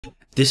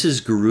This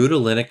is Garuda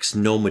Linux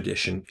GNOME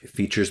Edition. It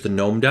features the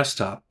GNOME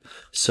desktop.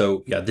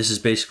 So yeah, this is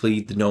basically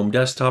the GNOME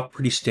desktop,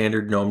 pretty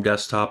standard GNOME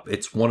desktop.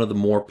 It's one of the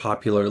more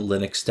popular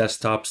Linux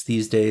desktops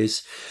these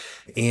days,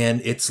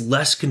 and it's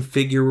less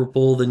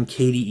configurable than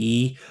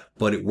KDE,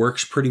 but it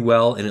works pretty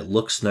well and it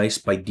looks nice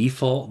by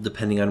default,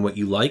 depending on what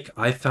you like.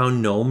 I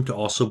found GNOME to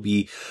also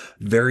be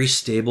very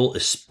stable,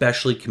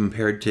 especially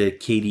compared to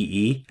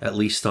KDE, at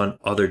least on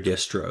other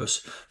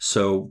distros.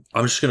 So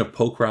I'm just going to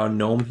poke around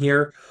GNOME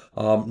here.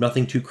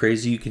 Nothing too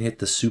crazy. You can hit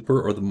the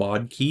super or the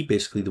mod key,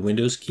 basically the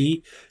Windows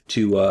key,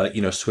 to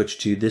switch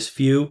to this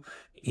view,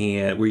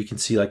 and where you can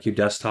see like your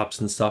desktops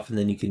and stuff, and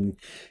then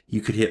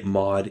you could hit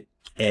mod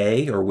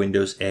A or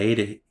Windows A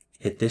to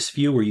hit this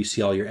view where you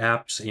see all your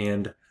apps,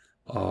 and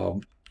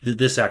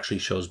this actually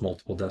shows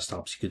multiple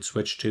desktops you could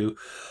switch to.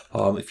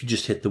 If you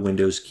just hit the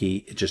Windows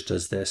key, it just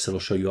does this. It'll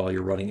show you all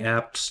your running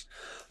apps.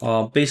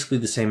 Basically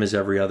the same as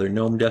every other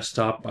GNOME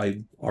desktop.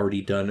 I've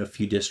already done a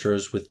few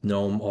distros with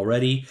GNOME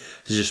already.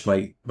 This is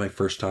just my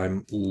first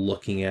time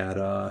looking at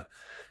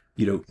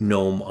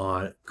GNOME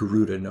on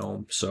Garuda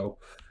GNOME. So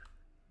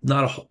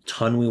not a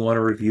ton we want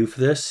to review for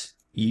this.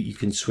 You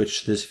can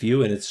switch to this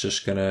view and it's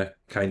just gonna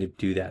kind of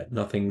do that.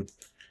 Nothing.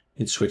 You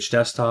can switch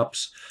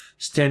desktops.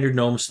 Standard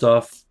GNOME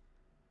stuff.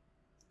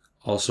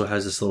 Also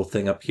has this little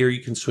thing up here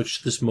you can switch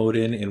to this mode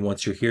in, and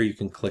once you're here you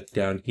can click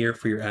down here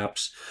for your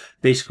apps.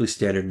 Basically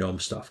standard GNOME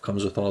stuff.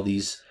 Comes with all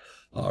these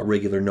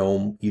regular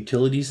GNOME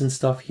utilities and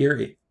stuff here.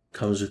 It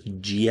comes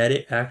with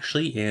gedit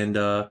actually, and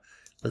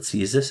let's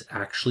see, is this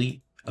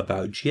actually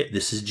about gedit?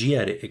 This is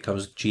gedit. It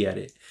comes with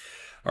gedit.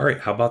 All right,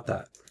 how about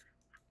that?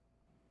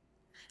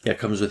 Yeah, it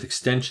comes with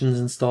extensions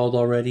installed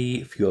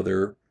already, a few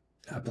other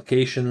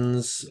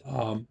applications,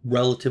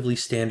 relatively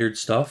standard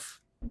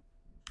stuff.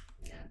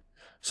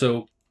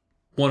 So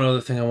one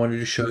other thing I wanted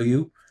to show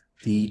you,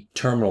 the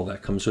terminal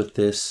that comes with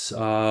this.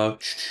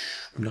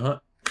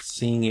 Not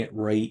seeing it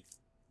right.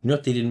 You know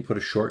what, they didn't put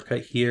a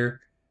shortcut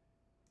here.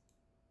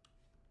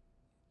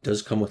 It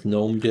does come with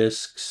GNOME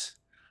disks,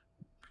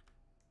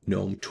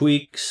 GNOME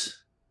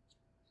tweaks,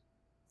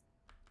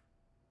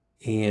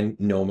 and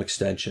GNOME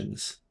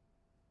extensions.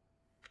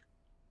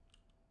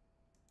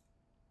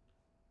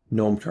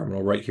 GNOME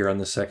terminal right here on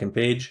the second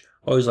page.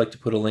 Always like to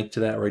put a link to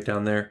that right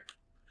down there.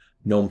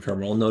 GNOME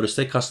terminal. Notice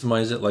they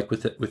customize it like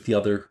with the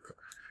other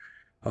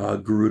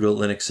Garuda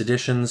Linux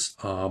editions.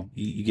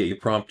 You get your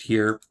prompt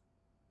here,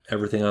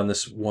 everything on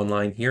this one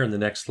line here, and the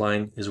next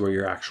line is where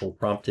your actual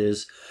prompt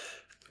is.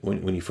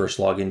 When you first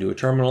log into a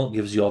terminal, it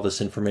gives you all this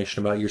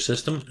information about your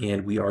system,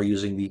 and we are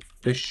using the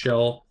fish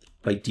shell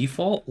by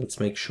default. Let's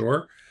make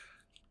sure.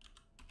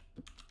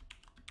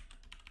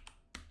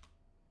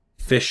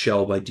 Fish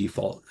shell by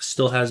default.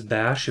 Still has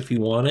bash if you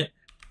want it,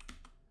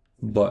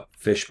 but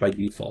fish by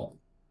default.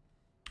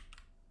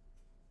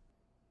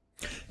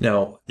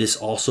 Now, this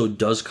also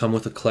does come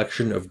with a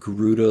collection of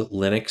Garuda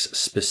Linux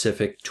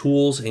specific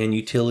tools and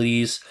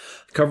utilities.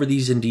 I cover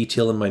these in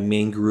detail in my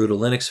main Garuda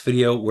Linux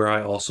video, where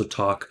I also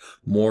talk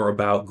more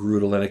about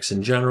Garuda Linux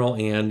in general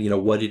and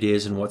what it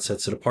is and what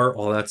sets it apart,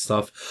 all that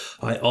stuff.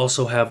 I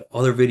also have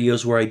other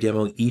videos where I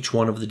demo each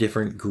one of the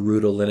different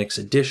Garuda Linux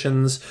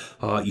editions.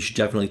 You should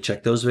definitely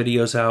check those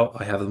videos out.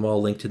 I have them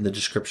all linked in the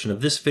description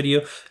of this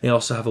video, and I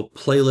also have a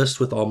playlist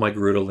with all my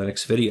Garuda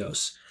Linux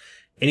videos.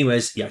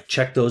 Anyways, yeah,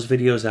 check those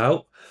videos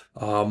out.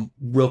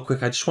 Real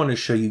quick, I just wanted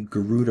to show you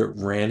Garuda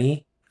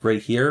Rani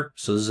right here.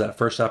 So this is that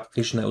first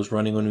application that was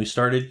running when we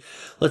started.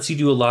 Lets you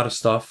do a lot of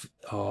stuff.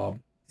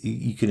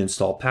 You can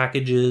install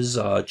packages,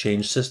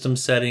 change system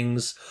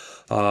settings,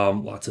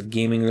 lots of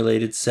gaming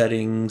related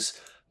settings,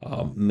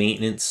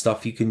 maintenance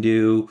stuff you can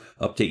do,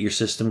 update your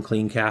system,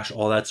 clean cache,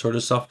 all that sort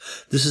of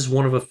stuff. This is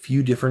one of a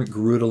few different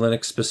Garuda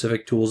Linux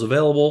specific tools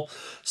available.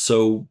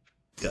 So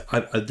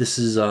this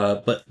is,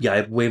 but yeah, I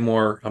have way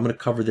more. I'm going to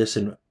cover this,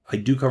 and I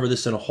do cover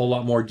this in a whole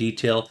lot more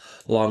detail,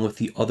 along with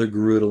the other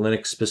Garuda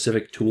Linux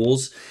specific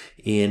tools,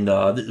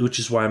 which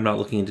is why I'm not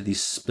looking into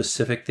these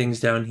specific things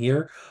down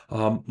here.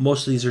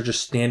 Most of these are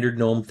just standard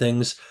GNOME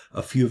things.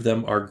 A few of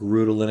them are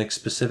Garuda Linux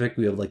specific.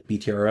 We have like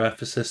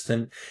BTRF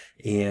Assistant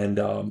and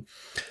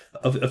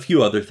a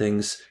few other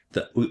things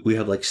that we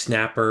have, like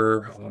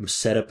Snapper,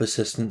 Setup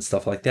Assistant,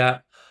 stuff like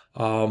that.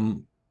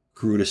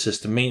 Garuda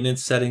system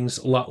maintenance settings,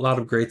 a lot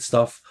of great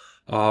stuff.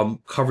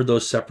 Covered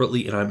those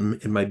separately, and I'm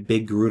in my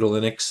big Garuda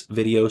Linux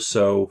video.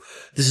 So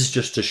this is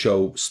just to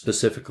show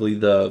specifically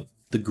the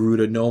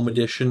Garuda GNOME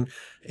edition,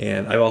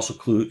 and I've also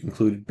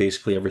included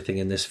basically everything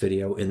in this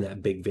video in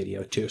that big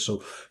video too. So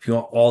if you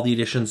want all the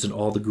editions and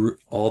all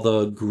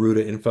the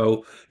Garuda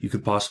info you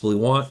could possibly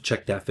want,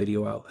 check that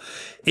video out.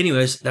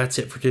 Anyways, that's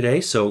it for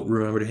today. So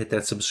remember to hit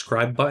that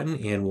subscribe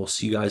button, and we'll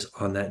see you guys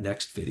on that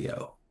next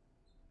video.